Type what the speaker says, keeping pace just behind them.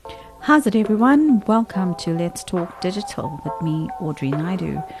How's it, everyone? Welcome to Let's Talk Digital with me, Audrey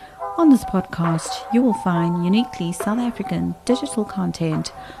Naidu. On this podcast, you will find uniquely South African digital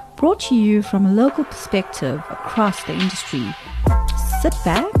content brought to you from a local perspective across the industry. Sit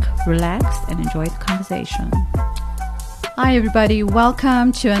back, relax, and enjoy the conversation. Hi, everybody.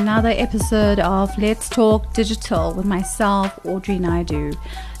 Welcome to another episode of Let's Talk Digital with myself, Audrey Naidu.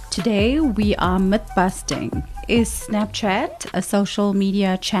 Today, we are Mythbusting. Is Snapchat a social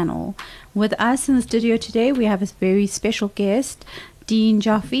media channel? With us in the studio today, we have a very special guest, Dean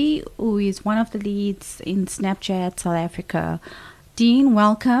Joffe, who is one of the leads in Snapchat South Africa. Dean,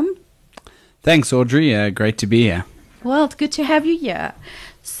 welcome. Thanks, Audrey. Great to be here. Well, it's good to have you here.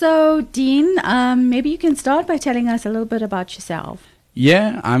 So, Dean, maybe you can start by telling us a little bit about yourself.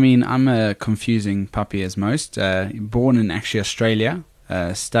 Yeah, I mean, I'm a confusing puppy as most. Born in actually Australia,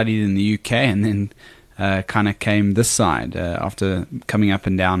 studied in the UK, and then kind of came this side after coming up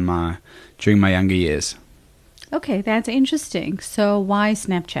and down during my younger years. Okay, that's interesting. So why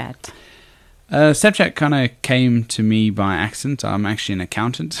Snapchat? Snapchat kind of came to me by accident. I'm actually an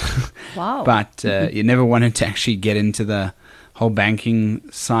accountant. Wow. But you never wanted to actually get into the whole banking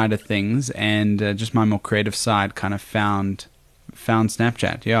side of things, and just my more creative side kind of found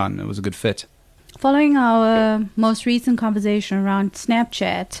Snapchat. Yeah, and it was a good fit. Following our most recent conversation around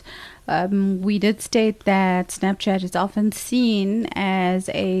Snapchat, we did state that Snapchat is often seen as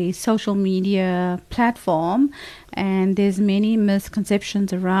a social media platform, and there's many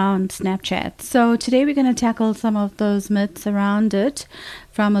misconceptions around Snapchat. So today we're going to tackle some of those myths around it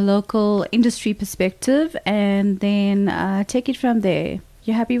from a local industry perspective, and then take it from there.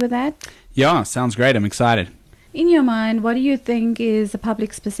 You happy with that? Yeah, sounds great. I'm excited. In your mind, what do you think is the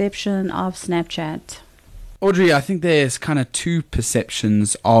public's perception of Snapchat? Audrey, I think there's kind of two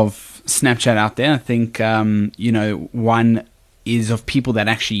perceptions of Snapchat out there. I think, one is of people that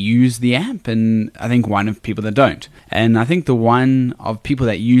actually use the app, and I think one of people that don't. And I think the one of people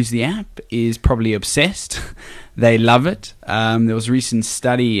that use the app is probably obsessed. They love it. There was a recent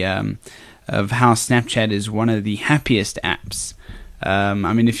study of how Snapchat is one of the happiest apps. I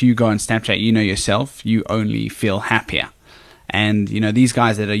mean, if you go on Snapchat, you know yourself, you only feel happier. And, these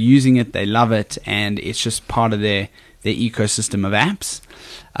guys that are using it, they love it, and it's just part of their ecosystem of apps.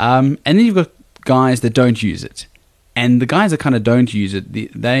 And then you've got guys that don't use it. And the guys that kind of don't use it,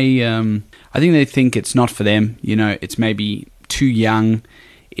 I think they think it's not for them. It's maybe too young.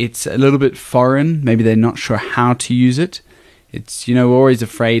 It's a little bit foreign. Maybe they're not sure how to use it. It's, we're always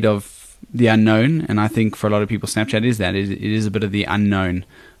afraid of the unknown, and I think for a lot of people, Snapchat is that. It is a bit of the unknown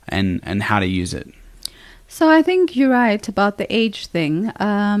and how to use it. So I think you're right about the age thing.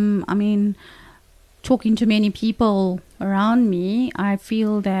 I mean, talking to many people around me, I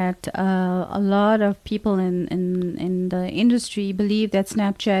feel that a lot of people in the industry believe that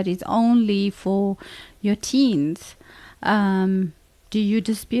Snapchat is only for your teens. Do you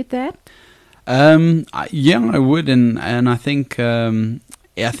dispute that? Yeah, I would, and I think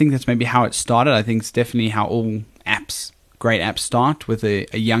that's maybe how it started. I think it's definitely how all great apps start, with a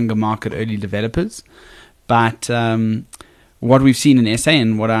younger market, early developers. But what we've seen in SA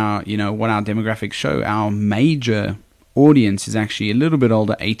and what our demographics show, our major audience is actually a little bit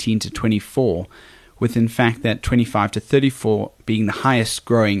older, 18 to 24, with in fact that 25 to 34 being the highest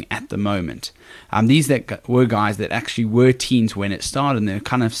growing at the moment. These that were guys that actually were teens when it started, and they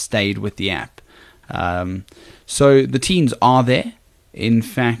kind of stayed with the app. So the teens are there. In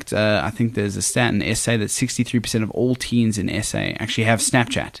fact, I think there's a stat in SA that 63% of all teens in SA actually have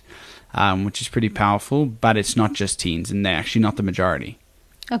Snapchat, which is pretty powerful, but it's not just teens, and they're actually not the majority.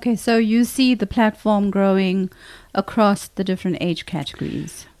 Okay, so you see the platform growing across the different age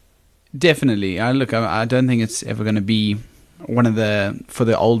categories. Definitely. I don't think it's ever going to be for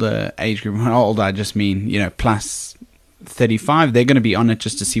the older age group. When older, I just mean, plus 35. They're going to be on it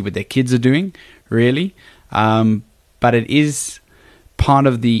just to see what their kids are doing, really. But it is part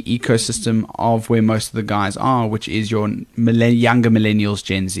of the ecosystem of where most of the guys are, which is your younger millennials,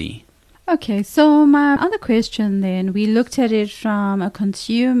 Gen Z. Okay, so my other question then, we looked at it from a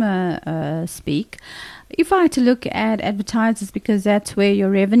consumer speak. If I had to look at advertisers, because that's where your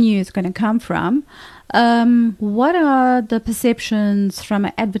revenue is going to come from, what are the perceptions from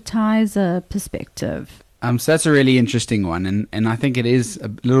an advertiser perspective? So that's a really interesting one, and I think it is a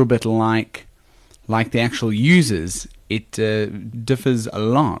little bit like the actual users. It differs a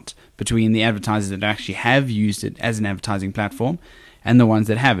lot between the advertisers that actually have used it as an advertising platform and the ones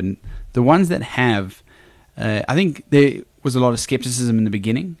that haven't. The ones that have, I think there was a lot of skepticism in the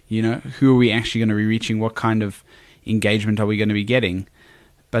beginning. Who are we actually going to be reaching? What kind of engagement are we going to be getting?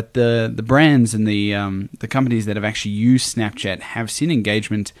 But the brands and the companies that have actually used Snapchat have seen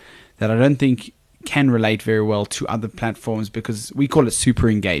engagement that I don't think can relate very well to other platforms, because we call it super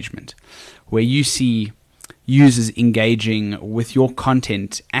engagement, where you see users engaging with your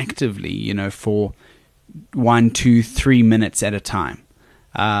content actively, for 1, 2, 3 minutes at a time.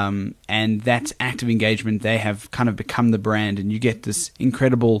 And that's active engagement. They have kind of become the brand, and you get this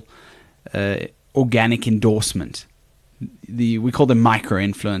incredible organic endorsement. We call them micro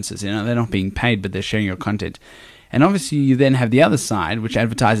influencers. They're not being paid, but they're sharing your content. And obviously, you then have the other side, which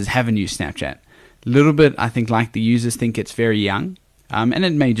advertisers haven't used Snapchat. A little bit, I think, like the users think it's very young, and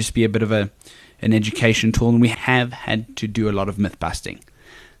it may just be a bit of an education tool. And we have had to do a lot of myth busting.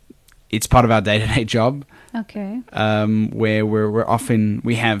 It's part of our day-to-day job. Okay. Where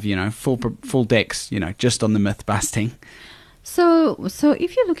we have full decks just on the myth busting. So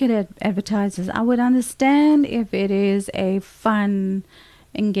if you look at advertisers, I would understand if it is a fun,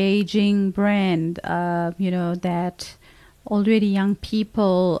 engaging brand, that already young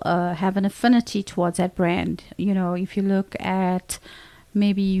people have an affinity towards that brand. If you look at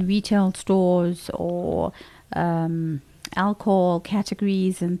maybe retail stores or alcohol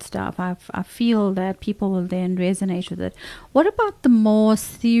categories and stuff, I feel that people will then resonate with it. What about the more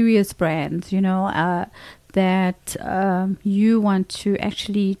serious brands, that you want to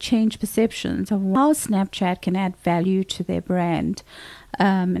actually change perceptions of how Snapchat can add value to their brand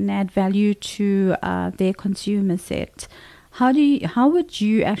and add value to their consumer set? How would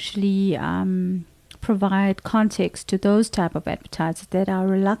you actually provide context to those type of advertisers that are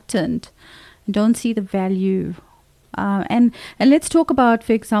reluctant and don't see the value? And let's talk about,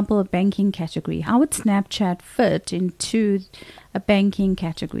 for example, a banking category. How would Snapchat fit into a banking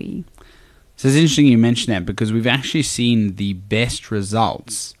category? So it's interesting you mention that, because we've actually seen the best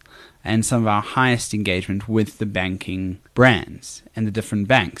results and some of our highest engagement with the banking brands and the different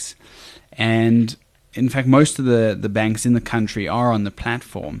banks. And in fact, most of the banks in the country are on the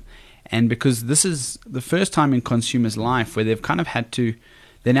platform. And because this is the first time in consumers' life where they've kind of had to,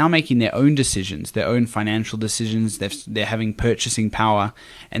 they're now making their own decisions, their own financial decisions. They're having purchasing power,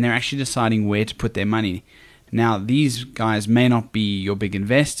 and they're actually deciding where to put their money. Now, these guys may not be your big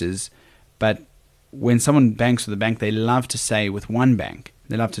investors, but when someone banks with a bank, they love to say with one bank.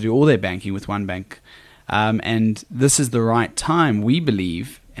 They love to do all their banking with one bank. And this is the right time, we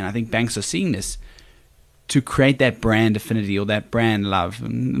believe, and I think banks are seeing this, to create that brand affinity or that brand love.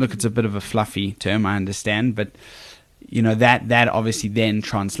 And look, it's a bit of a fluffy term, I understand, but that obviously then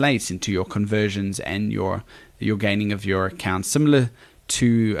translates into your conversions and your gaining of your accounts. Similar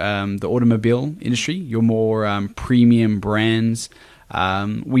to the automobile industry, your more premium brands.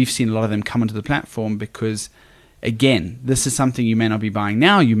 We've seen a lot of them come onto the platform because, again, this is something you may not be buying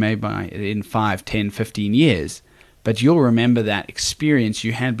now. You may buy it in 5, 10, 15 years. But you'll remember that experience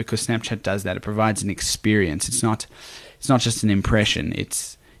you had, because Snapchat does that. It provides an experience. It's not just an impression.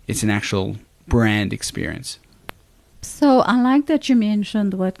 It's an actual brand experience. So I like that you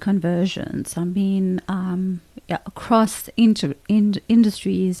mentioned the word conversions. I mean, across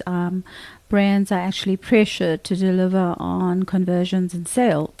industries, brands are actually pressured to deliver on conversions and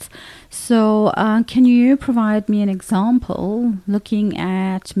sales. So can you provide me an example, looking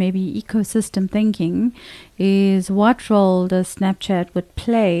at maybe ecosystem thinking, is what role does Snapchat would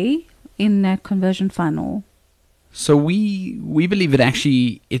play in that conversion funnel? So we believe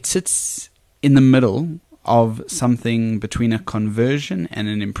it sits in the middle of something between a conversion and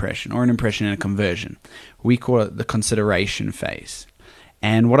an impression, or an impression and a conversion. We call it the consideration phase.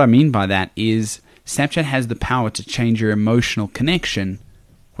 And what I mean by that is Snapchat has the power to change your emotional connection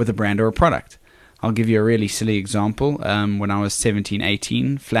with a brand or a product. I'll give you a really silly example. When I was 17,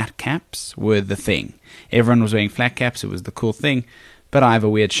 18, flat caps were the thing. Everyone was wearing flat caps. It was the cool thing. But I have a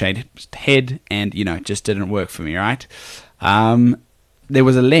weird shaped head, and, it just didn't work for me, right? There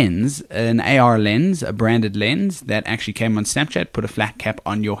was a lens, an AR lens, a branded lens that actually came on Snapchat, put a flat cap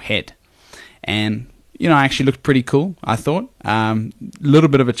on your head. And, I actually looked pretty cool, I thought. Little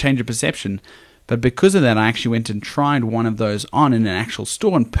bit of a change of perception. But because of that, I actually went and tried one of those on in an actual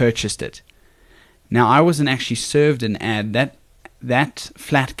store and purchased it. Now, I wasn't actually served an ad. That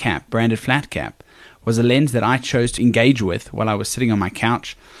flat cap, branded flat cap, was a lens that I chose to engage with while I was sitting on my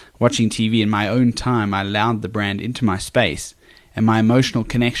couch watching TV in my own time. I allowed the brand into my space, and my emotional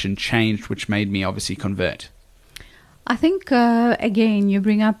connection changed, which made me obviously convert. I think, again, you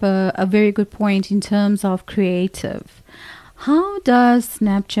bring up a very good point in terms of creative. How does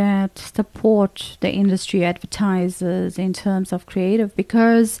Snapchat support the industry advertisers in terms of creative?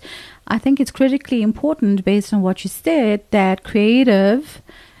 Because I think it's critically important, based on what you said, that creative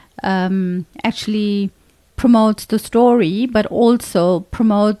actually promotes the story, but also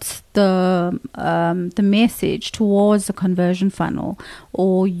promotes the message towards the conversion funnel.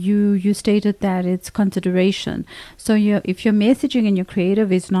 Or you stated that it's consideration. So if your messaging and your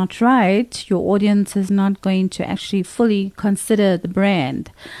creative is not right, your audience is not going to actually fully consider the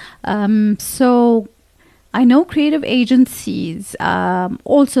brand. So I know creative agencies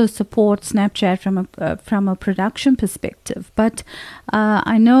also support Snapchat from a production perspective, but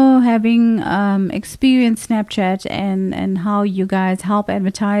I know, having experienced Snapchat and how you guys help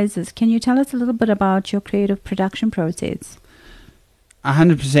advertisers, can you tell us a little bit about your creative production process?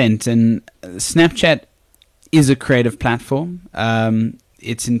 100%. And Snapchat is a creative platform.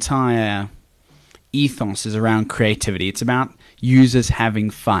 Its entire ethos is around creativity. It's about users having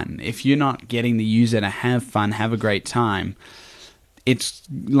fun. If you're not getting the user to have fun, have a great time, it's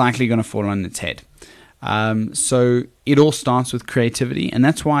likely going to fall on its head. So it all starts with creativity, and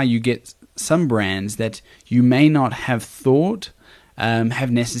that's why you get some brands that you may not have thought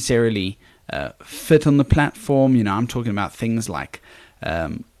have necessarily fit on the platform. You know, I'm talking about things like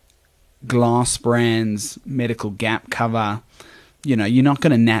glass brands, medical gap cover. You know, you're not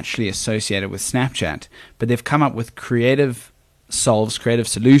going to naturally associate it with Snapchat, but they've come up with creative solves, creative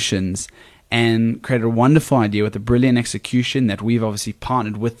solutions, and created a wonderful idea with a brilliant execution that we've obviously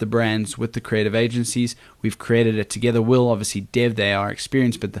partnered with the brands, with the creative agencies. We've created it together. We'll obviously dev their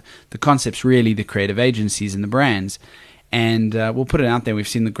experience, but the concept's really the creative agencies and the brands. And we'll put it out there. We've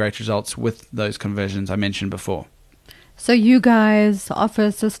seen the great results with those conversions I mentioned before. So you guys offer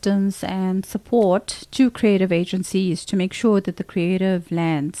assistance and support to creative agencies to make sure that the creative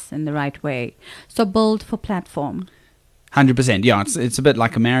lands in the right way. So build for platform. 100%. Yeah, it's a bit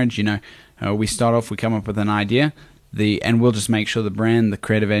like a marriage, you know. We start off, we come up with an idea, and we'll just make sure the brand, the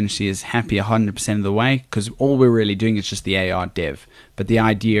creative agency is happy 100% of the way, because all we're really doing is just the AR dev. But the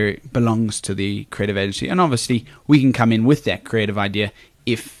idea belongs to the creative agency, and obviously we can come in with that creative idea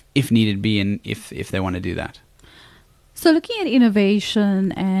if needed be, and if they want to do that. So looking at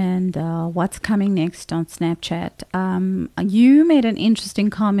innovation and what's coming next on Snapchat, you made an interesting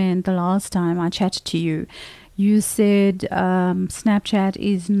comment the last time I chatted to you. You said Snapchat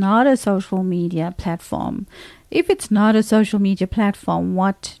is not a social media platform. If it's not a social media platform,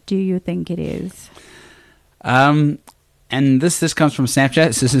 what do you think it is? And this comes from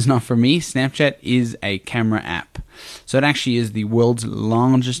Snapchat. This is not from me. Snapchat is a camera app. So it actually is the world's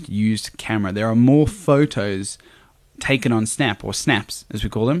largest used camera. There are more photos taken on Snap, or snaps as we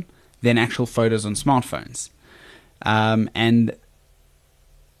call them, than actual photos on smartphones. And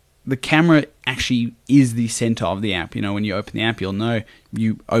the camera actually is the center of the app. You know, when you open the app, you'll know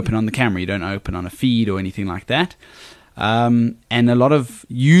you open on the camera. You don't open on a feed or anything like that. And a lot of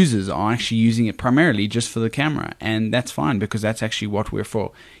users are actually using it primarily just for the camera. And that's fine, because that's actually what we're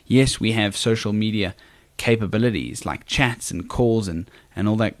for. Yes, we have social media capabilities like chats and calls and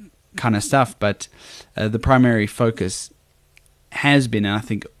all that kind of stuff. But the primary focus has been, and I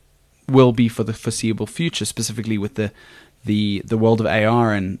think will be for the foreseeable future, specifically with the world of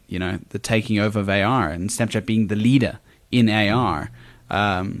AR and, you know, the taking over of AR, and Snapchat being the leader in AR,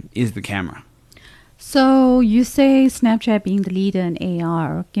 is the camera. So you say Snapchat being the leader in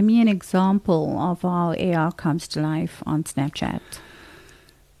AR. Give me an example of how AR comes to life on Snapchat.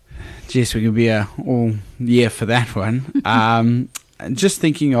 Jess, we could be all year for that one. Just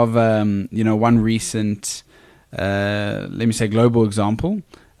thinking of one recent, let me say, global example.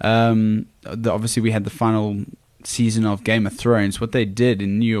 Obviously, we had the final season of Game of Thrones. What they did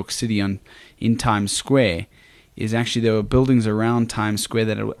in New York City in Times Square is actually there were buildings around Times Square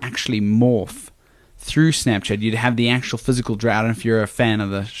that would actually morph through Snapchat. You'd have the actual physical dragon. I don't know if you're a fan of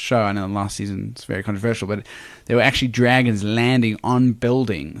the show. I know the last season it's very controversial, but there were actually dragons landing on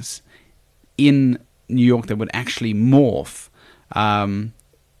buildings in New York that would actually morph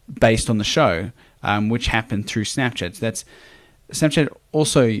based on the show, which happened through Snapchat. So Snapchat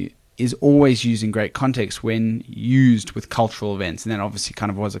also is always using great context when used with cultural events, and that obviously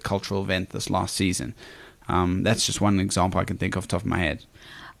kind of was a cultural event this last season. That's just one example I can think of off the top of my head.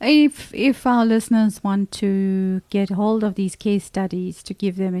 If our listeners want to get hold of these case studies to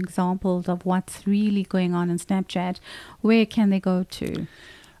give them examples of what's really going on in Snapchat, where can they go to?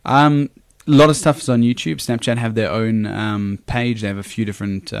 A lot of stuff is on YouTube. Snapchat have their own page. They have a few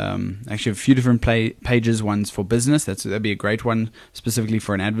different, pages. One's for business. That'd be a great one, specifically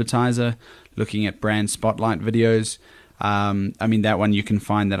for an advertiser looking at brand spotlight videos. That one you can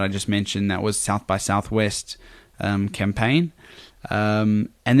find that I just mentioned. That was South by Southwest campaign. And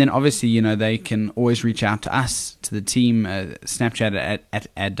then obviously, they can always reach out to us, to the team, Snapchat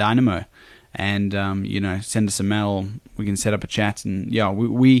at Dynamo, and send us a mail. We can set up a chat, and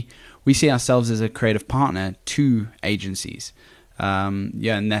we see ourselves as a creative partner to agencies.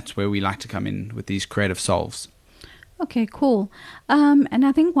 And that's where we like to come in with these creative solves. Okay, cool. And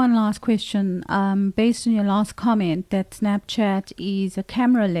I think one last question, based on your last comment that Snapchat is a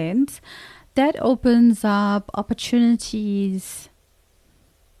camera lens, that opens up opportunities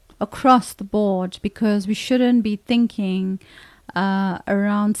across the board, because we shouldn't be thinking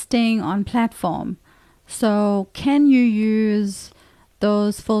around staying on platform. So can you use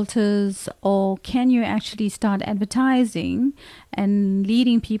those filters, or can you actually start advertising and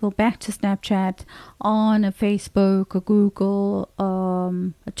leading people back to Snapchat on a Facebook, a Google,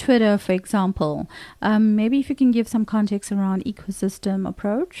 a Twitter, for example? Maybe if you can give some context around ecosystem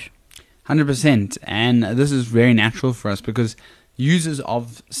approach. 100%. And this is very natural for us because users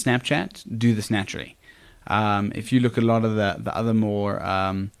of Snapchat do this naturally. If you look at a lot of the other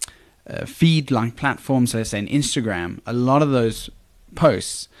more feed-like platforms, so let's say in Instagram, a lot of those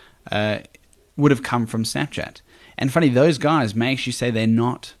posts would have come from Snapchat. And funny, those guys may actually say they're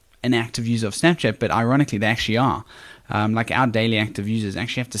not an active user of Snapchat, but ironically they actually are. Like our daily active users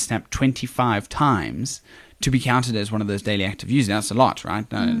actually have to snap 25 times to be counted as one of those daily active users. That's a lot, right?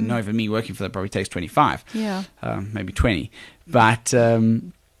 Not even me working for that probably takes 25. Yeah. Maybe 20. But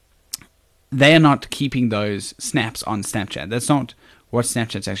they are not keeping those snaps on Snapchat. That's not what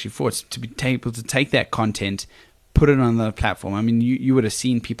Snapchat's actually for. It's to be able to take that content, put it on the platform. I mean, you would have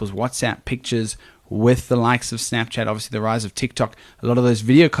seen people's WhatsApp pictures with the likes of Snapchat. Obviously, the rise of TikTok, a lot of those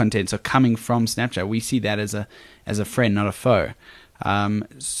video contents are coming from Snapchat. We see that as a friend, not a foe.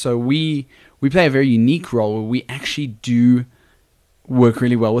 So we play a very unique role where we actually do work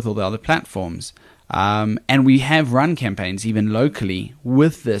really well with all the other platforms. And we have run campaigns even locally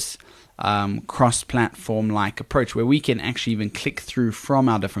with this cross-platform like approach, where we can actually even click through from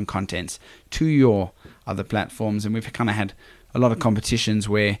our different contents to your other platforms. And we've kind of had a lot of competitions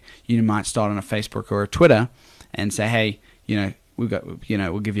where you might start on a Facebook or a Twitter and say, hey,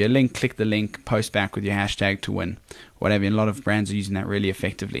 we'll give you a link, click the link, post back with your hashtag to win, whatever. And a lot of brands are using that really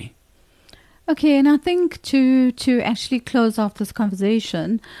effectively. Okay, and I think to actually close off this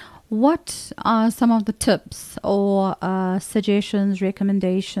conversation, what are some of the tips or suggestions,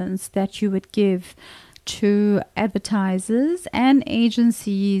 recommendations that you would give to advertisers and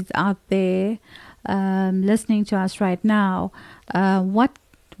agencies out there listening to us right now?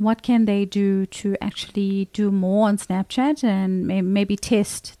 What can they do to actually do more on Snapchat and maybe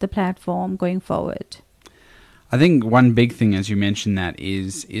test the platform going forward? I think one big thing, as you mentioned, that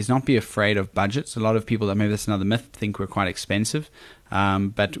is not be afraid of budgets. A lot of people, that maybe that's another myth, think we're quite expensive,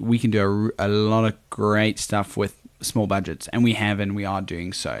 but we can do a lot of great stuff with small budgets, and we have, and we are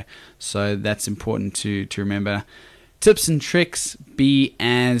doing so. So that's important to remember. Tips and tricks: be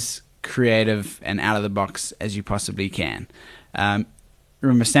as creative and out of the box as you possibly can.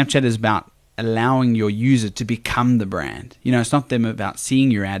 Remember, Snapchat is about allowing your user to become the brand. It's not them about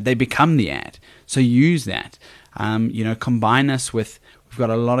seeing your ad; they become the ad. So use that. Combine us with. We've got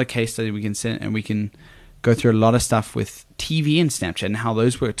a lot of case studies we can send, and we can go through a lot of stuff with TV and Snapchat and how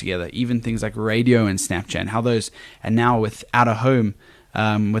those work together. Even things like radio and Snapchat, and how those, and now with out of home,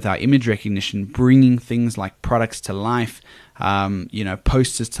 with our image recognition, bringing things like products to life,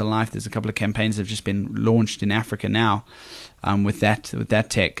 posters to life. There's a couple of campaigns that have just been launched in Africa now, with that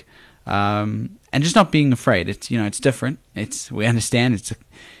tech, and just not being afraid. It's different. We understand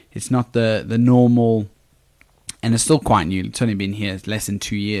it's not the normal, and it's still quite new. It's only been here less than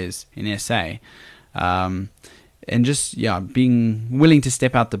 2 years in SA. And just being willing to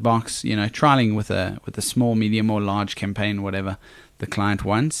step out the box, trialing with a small, medium, or large campaign, whatever the client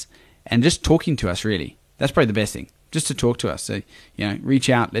wants, and just talking to us. Really, that's probably the best thing. Just to talk to us. So reach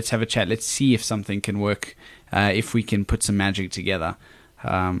out. Let's have a chat. Let's see if something can work. If we can put some magic together,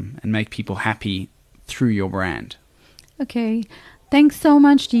 and make people happy through your brand. Okay. Thanks so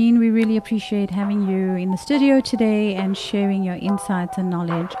much, Dean. We really appreciate having you in the studio today and sharing your insights and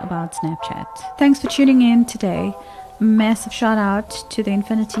knowledge about Snapchat. Thanks for tuning in today. Massive shout out to the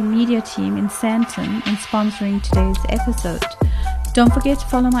Infinity Media team in Sandton in sponsoring today's episode. Don't forget to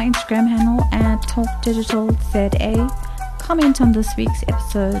follow my Instagram handle at TalkDigitalZA. Comment on this week's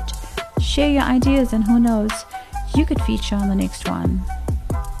episode. Share your ideas, and who knows, you could feature on the next one.